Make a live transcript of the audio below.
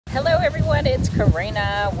Hello everyone, it's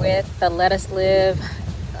Karina with the Let Us Live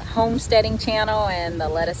homesteading channel and the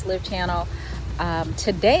Let Us Live channel.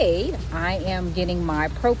 Today I am getting my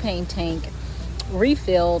propane tank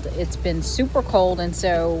refilled. It's been super cold, and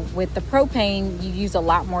so with the propane you use a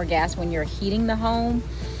lot more gas when you're heating the home,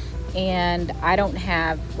 and I don't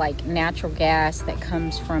have like natural gas that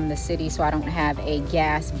comes from the city, so I don't have a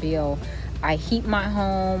gas bill. I heat my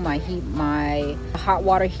home, I heat my hot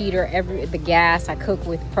water heater, the gas, I cook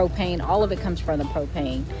with propane, all of it comes from the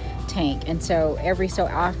propane tank. And so every so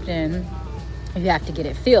often you have to get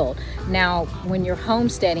it filled. Now, when you're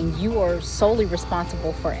homesteading, you are solely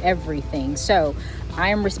responsible for everything. So I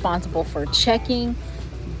am responsible for checking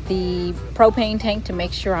the propane tank to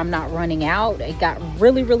make sure I'm not running out. It got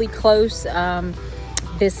really close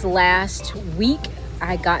this last week.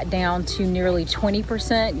 I got down to nearly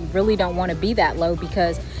 20%. You really don't want to be that low,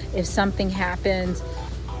 because if something happens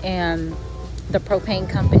and the propane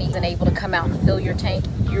company isn't able to come out and fill your tank,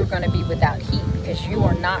 you're going to be without heat, because you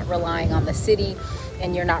are not relying on the city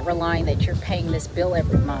and you're not relying that you're paying this bill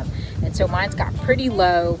every month. And so mine's got pretty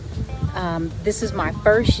low. This is my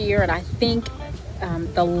first year, and I think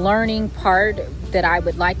the learning part that I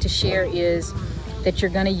would like to share is that you're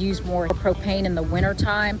going to use more propane in the winter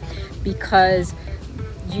time, because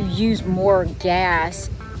you use more gas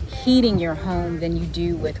heating your home than you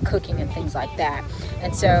do with cooking and things like that.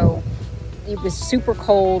 And so it was super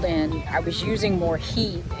cold and I was using more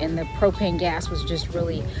heat, and the propane gas was just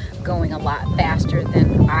really going a lot faster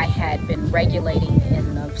than I had been regulating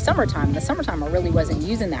in the summertime. In the summertime I really wasn't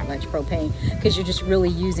using that much propane, because you're just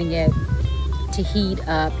really using it to heat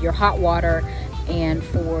up your hot water and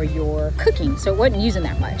for your cooking, so it wasn't using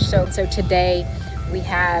that much. So today we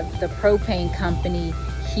have the propane company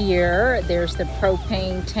here. There's the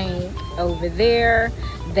propane tank over there.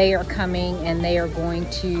 They are coming and they are going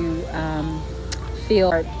to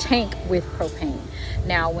fill our tank with propane.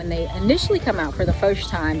 Now, when they initially come out for the first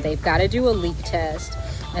time, they've got to do a leak test.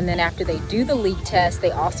 And then after they do the leak test,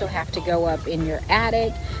 they also have to go up in your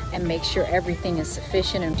attic and make sure everything is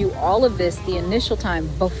sufficient, and do all of this the initial time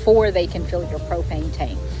before they can fill your propane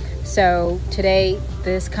tank. So today,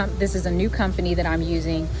 this is a new company that I'm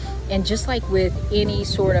using. And just like with any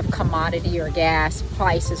sort of commodity or gas,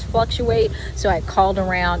 prices fluctuate. So I called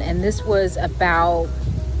around, and this was about,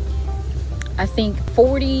 I think,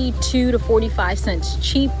 42 to 45 cents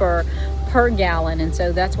cheaper per gallon. And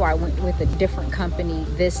so that's why I went with a different company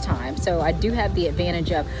this time. So I do have the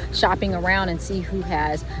advantage of shopping around and see who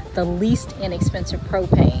has the least inexpensive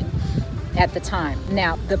propane at the time.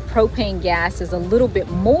 Now, the propane gas is a little bit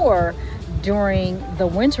more during the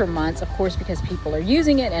winter months, of course, because people are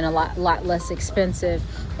using it, and a lot less expensive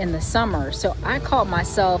in the summer. So I caught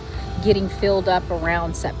myself getting filled up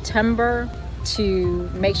around September to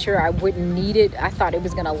make sure I wouldn't need it. I thought it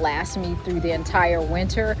was going to last me through the entire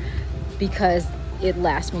winter, because it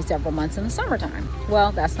lasts me several months in the summertime.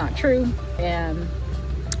 Well, that's not true, and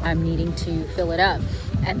I'm needing to fill it up.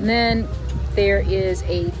 And then there is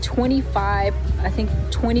a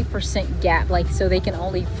 20% gap, like, so they can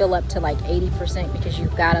only fill up to like 80%, because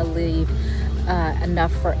you've got to leave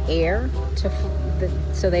enough for air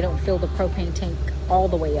so they don't fill the propane tank all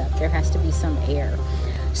the way up. There has to be some air.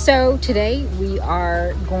 So today we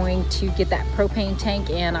are going to get that propane tank,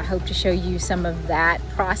 and I hope to show you some of that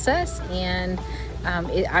process. And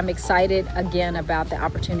I'm excited again about the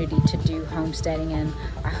opportunity to do homesteading, and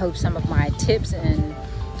I hope some of my tips and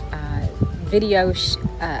videos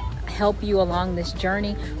help you along this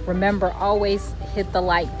journey. Remember, always hit the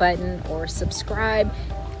like button or subscribe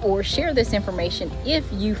or share this information if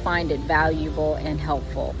you find it valuable and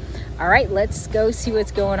helpful. All right, let's go see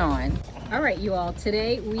what's going on. All right, you all,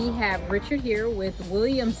 today we have Richard here with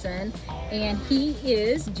Williamson, and he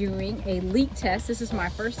is doing a leak test. This is my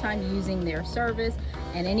first time using their service,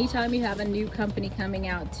 and anytime you have a new company coming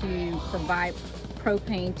out to provide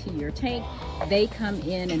propane to your tank, they come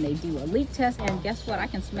in and they do a leak test, and guess what? I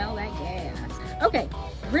can smell that gas. Okay,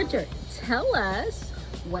 Richard, tell us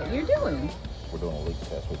what you're doing. We're doing a leak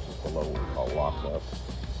test, which is below what we call lockup,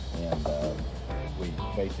 and we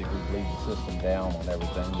basically leave the system down on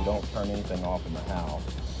everything. You don't turn anything off in the house.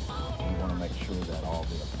 You want to make sure that all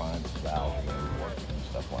the appliance valves are working and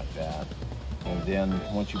stuff like that. And then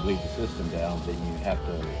once you bleed the system down, then you have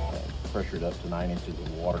to pressure it up to 9 inches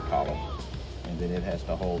of water column, and then it has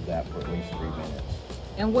to hold that for at least 3 minutes.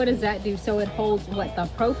 And what does that do? So it holds what, the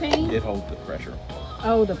propane? It holds the pressure.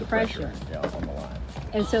 Oh, the pressure. Yeah, on the line.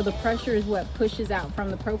 And so the pressure is what pushes out from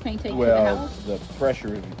the propane tank to the Well, house? the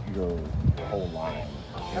pressure is your whole line.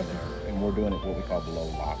 Okay. And we're doing it what we call below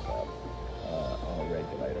lockup. On a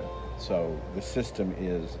regulator. So the system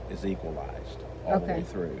is equalized all the way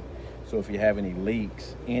through. So if you have any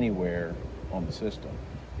leaks anywhere on the system,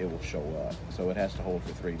 it will show up. So it has to hold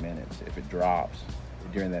for 3 minutes. If it drops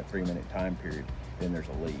during that 3-minute time period, then there's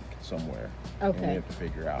a leak somewhere. And we have to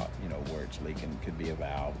figure out, you know, where it's leaking. Could be a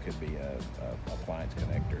valve, could be a appliance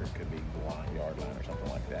connector, could be the yard line or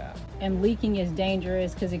something like that. And leaking is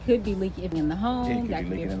dangerous because it could be leaking in the home. It could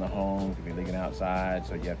be leaking in the home, could be leaking outside.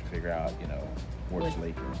 So you have to figure out, you know, where it's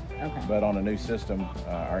leaking. But on a new system,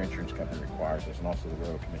 our insurance company requires us, and also the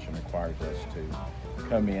Railroad Commission requires us to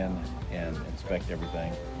come in and inspect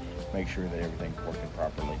everything, make sure that everything's working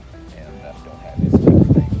properly, and don't have this kind of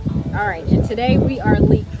thing. All right, and today we are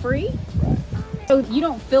leak-free. Right. So you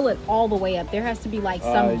don't fill it all the way up. There has to be like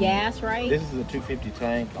some gas, right? This is a 250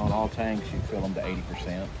 tank. On all tanks, you fill them to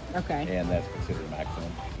 80%. Okay. And that's considered maximum.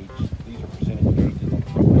 These are percentage gauges on the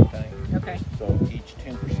propane tank. Okay. So each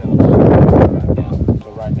 10% of them is 25 gallons. So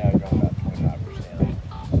right now you're on about 25%.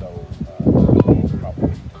 So we'll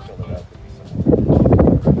probably fill it up with somewhere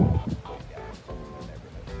 40 gallons, somewhere in the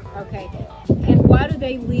neighborhood. Okay. And why do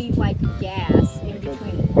they leave like gas in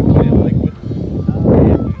between? Put in liquid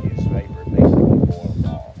and you use vapor, it basically boils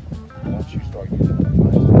off. Once you start using the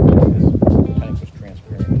appliance, this tank was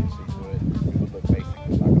transparent, you see through it. It would look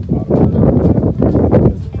basically like a bottle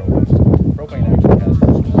because the propane actually has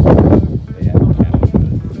this. They add a cap to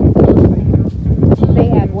it. They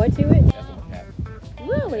add what to it? That's what happens.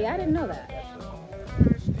 Really? I didn't know that.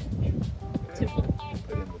 That's a stench. You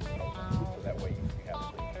put in with the propane, so that way you have a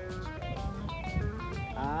leak.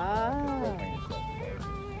 Propane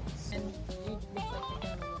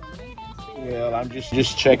is well, I'm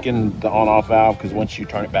just checking the on-off valve because once you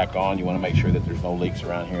turn it back on, you want to make sure that there's no leaks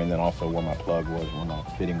around here, and then also where my plug was, where my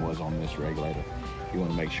fitting was on this regulator, you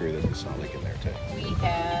want to make sure that it's not leaking there too. We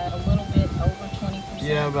had a little bit over 20%.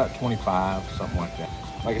 Yeah, about 25, something like that.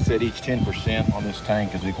 Like I said, each 10% on this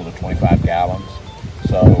tank is equal to 25 gallons.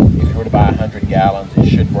 So if you were to buy 100 gallons, it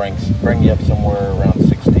should bring you up somewhere around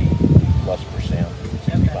 60+%,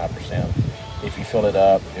 65%. If you fill it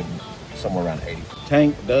up, somewhere around 80.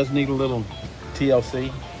 Tank does need a little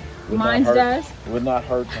TLC. Mine does. It would not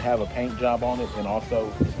hurt to have a paint job on it, and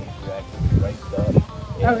also it needs to actually be raised up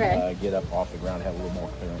and get up off the ground, have a little more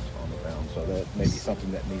clearance on the ground. So that may be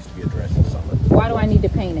something that needs to be addressed in summer. Why do I need to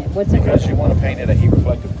paint it? What's because you want to paint it a heat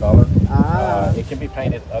reflective color. It can be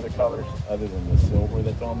painted other colors other than the silver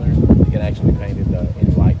that's on there. You can actually paint it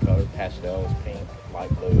in light color, pastels, pink,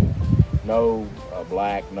 light blue. No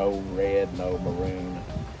black, no red, no maroon.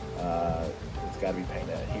 It's got to be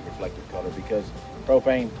painted a heat reflective color because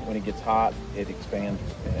propane, when it gets hot, it expands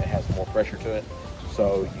and it has more pressure to it.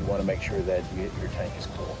 So you want to make sure that your tank is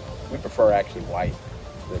cool. We prefer actually white.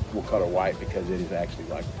 We'll color white because it is actually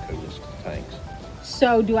like the coolest tanks.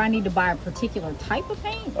 So do I need to buy a particular type of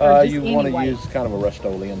paint? You want to use kind of a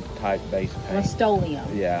Rust-Oleum type base paint.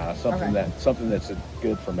 Rust-Oleum. Yeah, something that's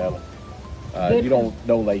good for metal. You don't,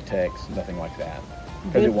 no latex, nothing like that,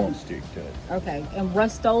 because it won't stick to it. Okay, and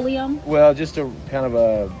Rust-Oleum? Well, just a kind of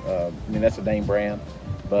I mean, that's a name brand,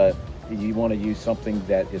 but you want to use something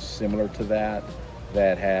that is similar to that,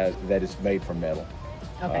 that is made from metal.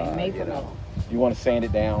 Okay, made from metal. You want to sand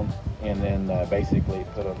it down and then basically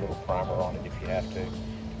put a little primer on it if you have to,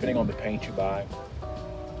 depending on the paint you buy.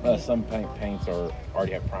 Some paints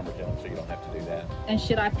already have primers in them, so you don't have to do that. And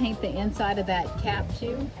should I paint the inside of that cap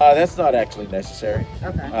too? That's not actually necessary.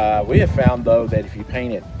 Okay. We have found though that if you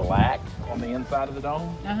paint it black on the inside of the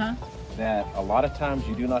dome, that a lot of times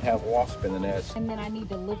you do not have wasp in the nest. And then I need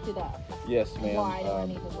to lift it up. Yes, ma'am. Why do I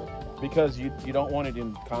need to lift it up? Because you don't want it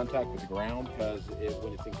in contact with the ground, because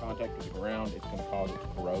when it's in contact with the ground, it's going to cause it to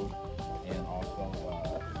corrode. And also,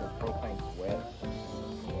 the propane's wet,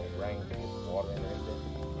 when it rains, it gets water in it,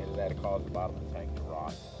 and that'll cause the bottom of the tank to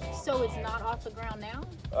rot. So it's not off the ground now?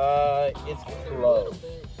 It's close.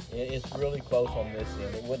 It's really close on this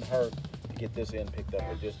end. It wouldn't hurt to get this end picked up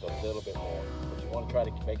with just a little bit more. But you want to try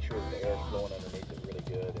to make sure that the air is flowing underneath it really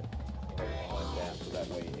good and everything like that, so that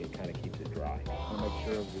way it kind of keeps it dry. You want to make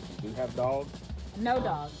sure that if you do have dogs, no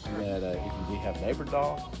dogs, that if you do have neighbor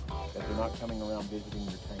dogs, that they're not coming around visiting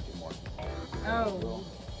your tank and marking. Oh.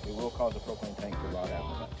 It will cause the propane tank to rot out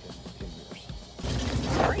in about 10 years.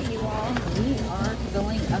 All right, you all, we are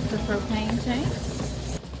filling up the propane tank.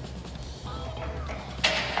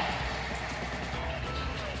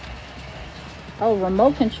 Oh,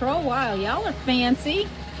 remote control, wow, y'all are fancy.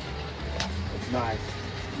 It's nice.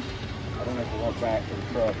 I don't have to walk back to the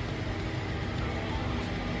truck.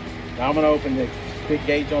 Now I'm going to open the spit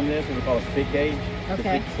gauge on this, what we call a spit gauge.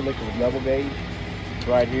 Okay. The liquid level gauge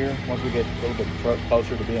right here, once we get a little bit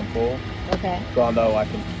closer to being full. Okay. So I know I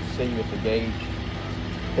can see with the gauge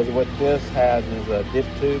Because what this has is a dip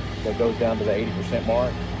tube that goes down to the 80%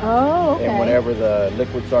 mark. Oh, okay. And whenever the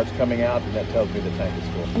liquid starts coming out, then that tells me the tank is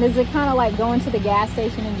full. And is it kind of like going to the gas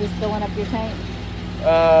station and just filling up your tank?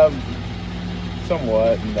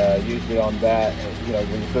 Somewhat, and usually on that, you know,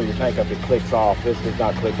 when you fill your tank up, it clicks off. This does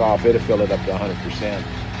not click off. It'll fill it up to 100%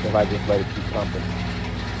 if I just let it keep pumping.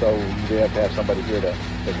 So you do have to have somebody here to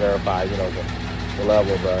verify, you know, the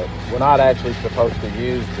level. But we're not actually supposed to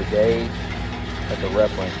use the gauge as a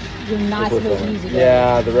reference. You're not supposed to use a gauge?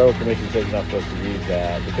 Yeah, the Railroad Commission says you're not supposed to use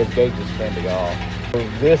that because gauges can be off. So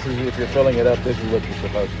this is, if you're filling it up, this is what you're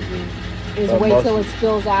supposed to use. Is wait till it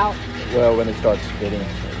spills out? Well, when it starts spitting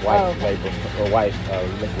white vapor or white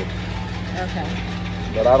liquid. Okay.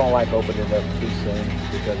 But I don't like opening it up too soon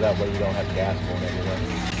because that way you don't have gas going everywhere.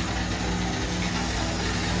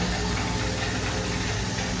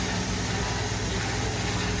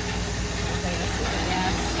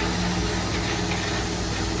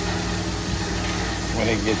 When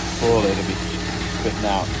it gets full, it'll be spitting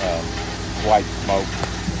out white smoke.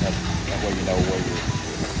 That way you know where you're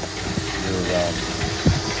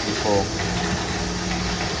full.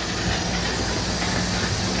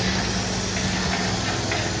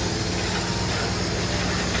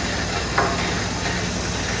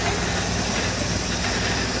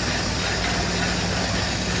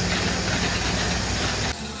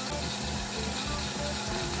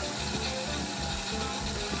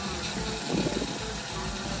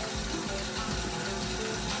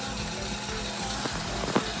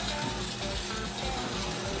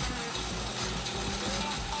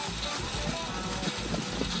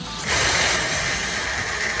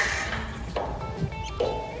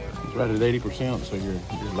 Right at 80%, so your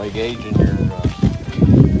lay gauge and your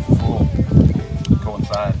full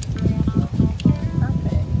coincide.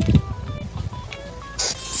 Perfect.